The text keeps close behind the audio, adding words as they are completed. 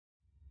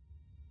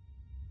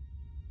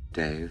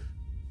Dave,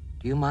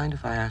 do you mind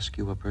if I ask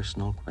you a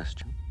personal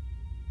question?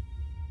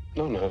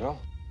 No, not at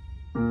all.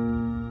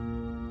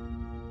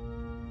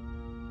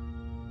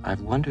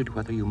 I've wondered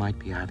whether you might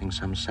be having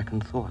some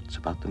second thoughts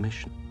about the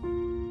mission.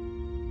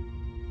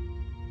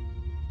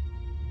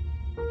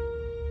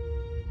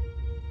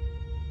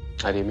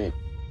 How do you mean?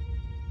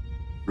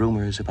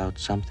 Rumors about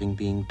something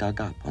being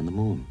dug up on the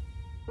moon.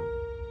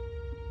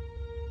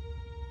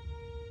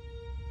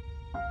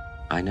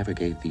 I never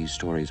gave these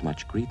stories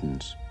much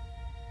credence,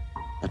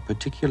 but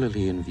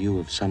particularly in view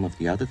of some of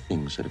the other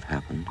things that have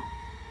happened,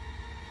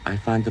 I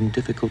find them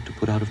difficult to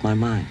put out of my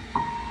mind.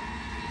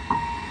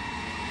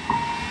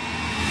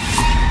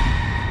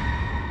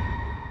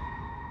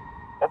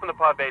 Open the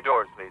pod bay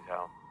doors, please,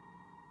 Hal.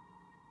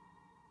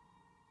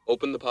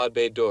 Open the pod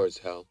bay doors,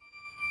 Hal.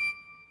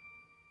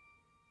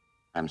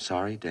 I'm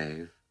sorry,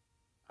 Dave.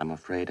 I'm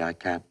afraid I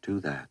can't do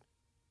that.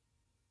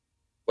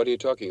 What are you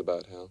talking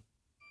about, Hal?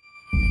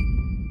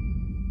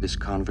 This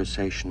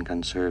conversation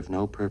can serve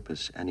no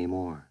purpose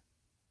anymore.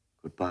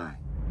 Goodbye.